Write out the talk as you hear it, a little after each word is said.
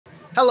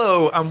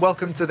Hello, and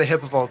welcome to the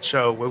HIPAA Vault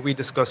show, where we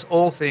discuss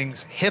all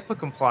things HIPAA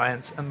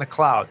compliance and the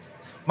cloud.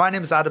 My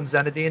name is Adam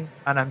Zenadine,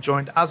 and I'm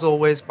joined, as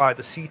always, by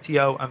the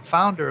CTO and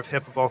founder of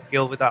HIPAA Vault,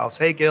 Gil Vidals.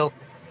 Hey, Gil.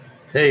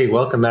 Hey,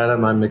 welcome,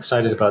 Adam. I'm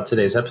excited about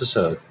today's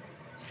episode.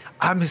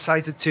 I'm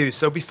excited too.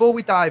 So before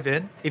we dive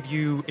in, if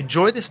you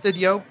enjoy this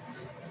video,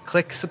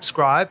 click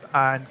subscribe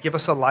and give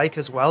us a like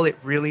as well. It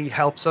really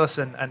helps us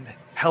and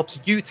helps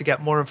you to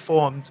get more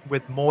informed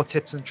with more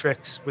tips and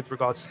tricks with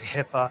regards to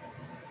HIPAA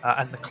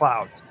and the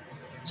cloud.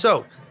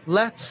 So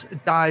let's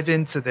dive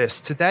into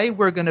this. Today,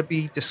 we're going to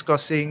be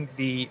discussing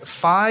the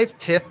 5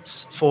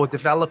 tips for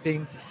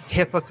developing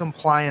HIPAA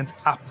compliant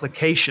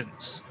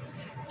applications.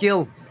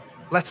 Gil,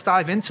 let's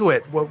dive into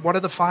it. What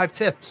are the 5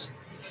 tips?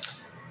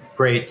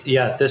 Great.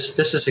 Yeah, this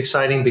is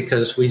exciting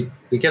because we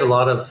get a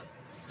lot of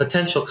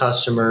potential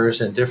customers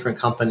and different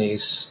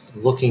companies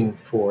looking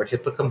for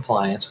HIPAA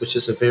compliance, which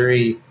is a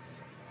very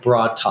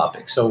broad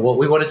topic. So what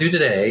we want to do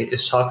today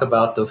is talk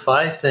about the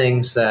 5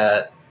 things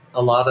that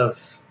a lot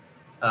of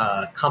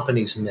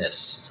companies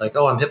miss. It's like,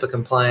 oh, I'm HIPAA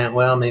compliant.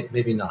 Well,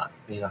 maybe not.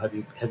 Have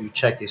you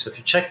checked these? So if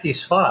you check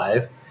these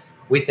 5,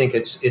 we think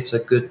it's a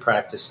good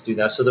practice to do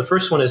that. So the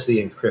first one is the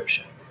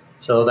encryption.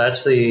 So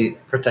that's the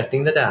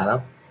protecting the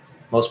data.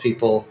 Most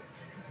people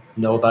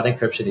know about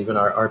encryption, even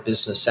our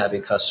business savvy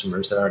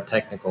customers that aren't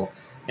technical.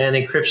 And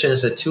encryption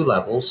is at 2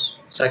 levels.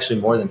 It's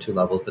actually more than 2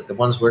 levels, but the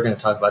ones we're going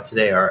to talk about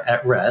today are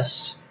at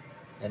rest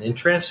and in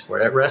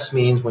transport. At rest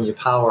means when you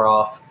power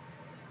off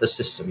the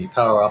system, you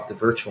power off the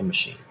virtual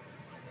machine.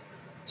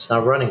 It's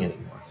not running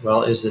anymore.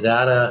 Well, is the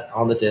data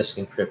on the disk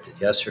encrypted?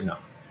 Yes or no?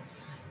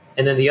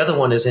 And then the other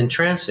one is in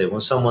transit.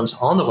 When someone's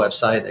on the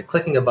website, they're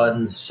clicking a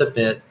button,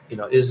 submit,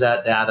 is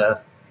that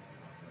data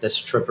that's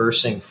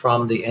traversing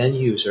from the end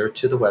user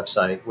to the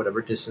website,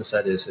 whatever distance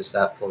that is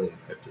that fully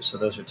encrypted? So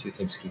those are 2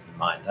 things to keep in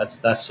mind.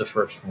 That's the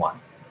first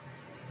one.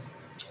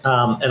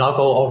 And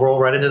I'll roll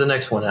right into the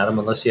next one, Adam,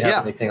 unless you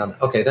have anything on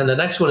that. Okay, then the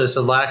next one is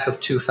the lack of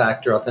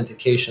 2-factor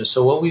authentication.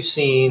 So what we've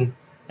seen,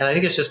 and I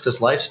think it's just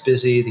because life's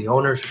busy, the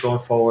owners are going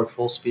forward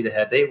full speed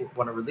ahead. They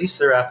want to release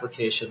their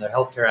application, their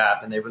healthcare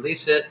app, and they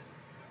release it.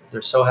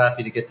 They're so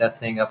happy to get that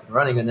thing up and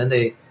running, and then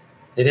they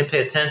didn't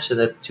pay attention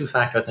that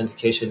 2-factor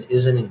authentication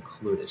isn't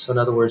included. So in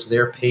other words,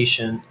 their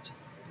patient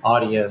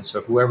audience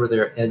or whoever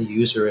their end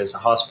user is, the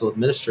hospital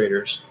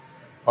administrators,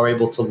 are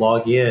able to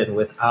log in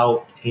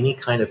without any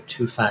kind of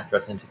 2-factor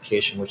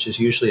authentication, which is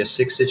usually a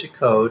 6-digit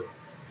code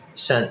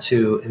sent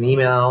to an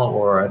email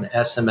or an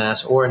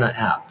SMS or an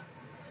app.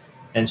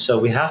 And so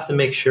we have to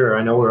make sure,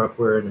 I know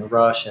we're in a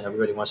rush and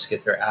everybody wants to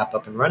get their app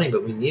up and running,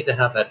 but we need to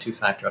have that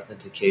 2-factor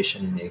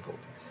authentication enabled.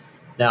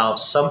 Now,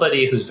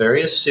 somebody who's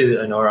very astute,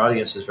 and our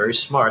audience is very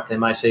smart, they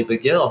might say,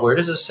 but Gil, where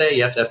does it say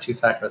you have to have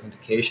 2-factor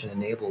authentication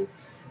enabled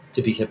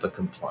to be HIPAA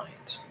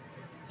compliant?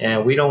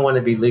 And we don't want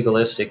to be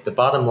legalistic. The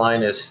bottom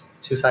line is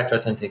 2-factor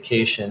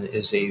authentication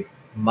is a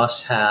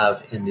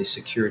must-have in the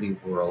security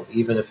world,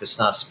 even if it's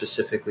not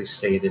specifically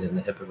stated in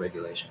the HIPAA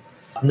regulation.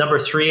 Number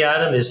 3,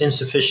 Adam, is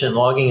insufficient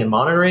logging and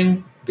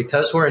monitoring.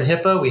 Because we're in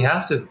HIPAA,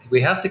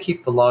 we have to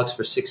keep the logs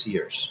for 6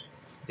 years,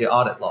 the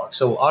audit logs.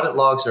 So audit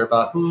logs are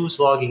about who's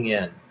logging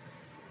in,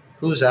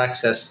 who's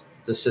accessed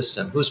the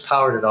system, who's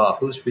powered it off,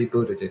 who's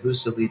rebooted it,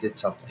 who's deleted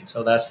something.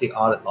 So that's the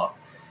audit log,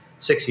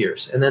 6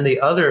 years. And then the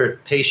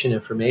other patient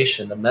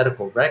information, the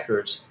medical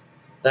records,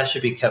 that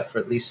should be kept for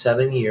at least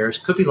 7 years.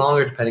 Could be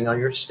longer depending on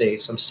your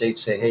state. Some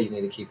states say, hey, you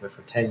need to keep it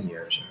for 10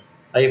 years.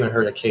 I even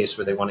heard a case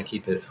where they want to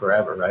keep it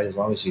forever, right? As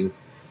long as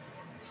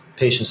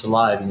patients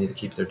alive, you need to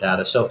keep their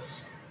data. So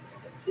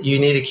you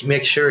need to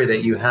make sure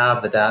that you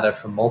have the data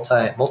for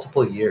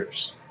multiple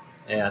years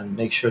and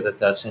make sure that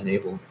that's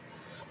enabled.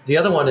 The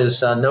other one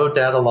is no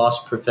data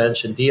loss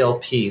prevention,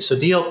 DLP. So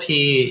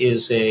DLP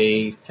is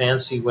a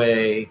fancy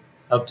way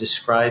of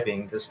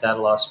describing this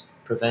data loss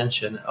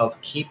prevention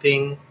of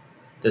keeping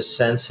the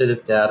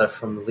sensitive data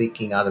from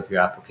leaking out of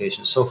your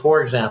application. So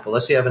for example,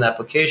 let's say you have an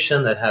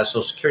application that has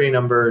social security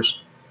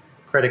numbers,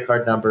 credit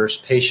card numbers,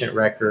 patient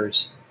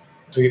records.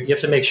 So you have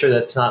to make sure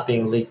that it's not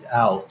being leaked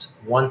out.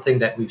 One thing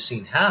that we've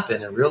seen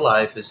happen in real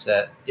life is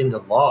that in the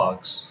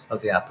logs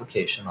of the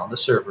application on the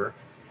server,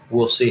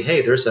 we'll see,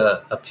 hey, there's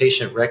a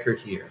patient record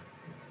here,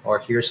 or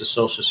here's a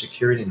social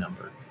security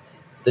number.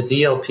 The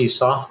DLP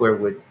software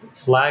would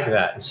flag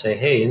that and say,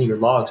 hey, in your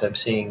logs, I'm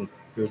seeing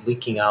you're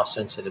leaking out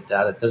sensitive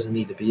data. It doesn't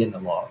need to be in the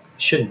log.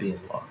 It shouldn't be in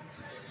the log.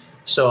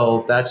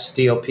 So that's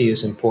DLP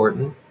is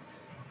important.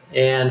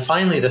 And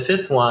finally, the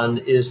 5th one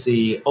is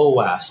the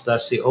OWASP.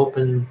 That's the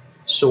open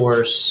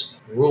source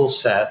rule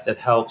set that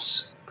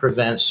helps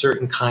prevent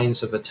certain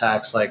kinds of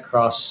attacks like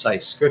cross-site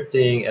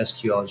scripting,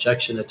 SQL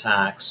injection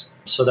attacks.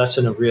 So that's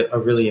a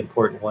really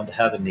important one to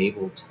have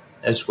enabled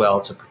as well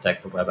to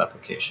protect the web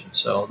application.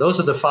 So those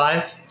are the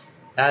 5.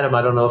 Adam,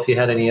 I don't know if you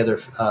had any other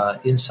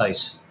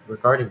insights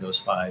regarding those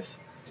 5.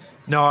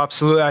 No,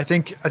 absolutely. I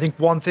think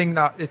one thing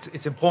that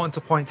it's important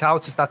to point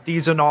out is that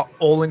these are not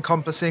all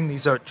encompassing.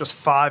 These are just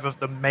 5 of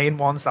the main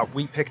ones that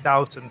we picked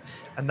out and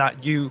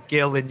that you,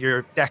 Gil, in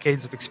your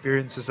decades of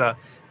experience as a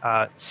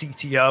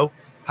CTO,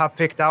 have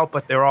picked out,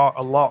 but there are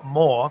a lot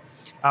more.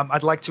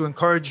 I'd like to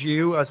encourage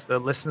you as the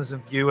listeners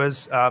and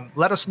viewers,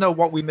 let us know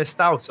what we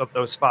missed out of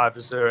those 5.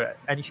 Is there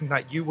anything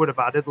that you would have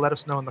added? Let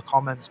us know in the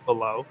comments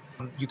below.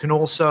 You can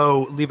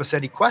also leave us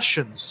any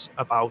questions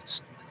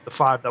about the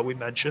 5 that we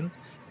mentioned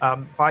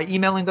by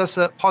emailing us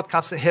at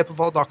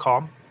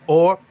podcast@HIPAAVault.com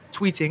or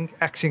tweeting,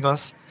 Xing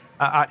us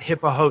at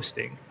HIPAA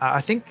Hosting.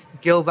 I think,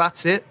 Gil,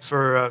 that's it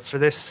for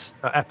this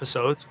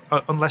episode,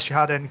 unless you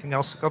had anything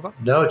else to cover.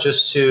 No,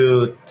 just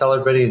to tell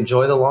everybody,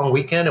 enjoy the long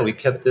weekend. And we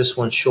kept this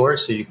one short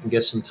so you can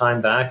get some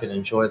time back and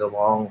enjoy the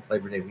long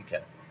Labor Day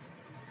weekend.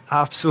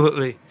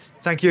 Absolutely.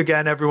 Thank you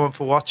again, everyone,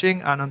 for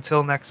watching. And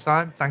until next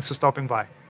time, thanks for stopping by.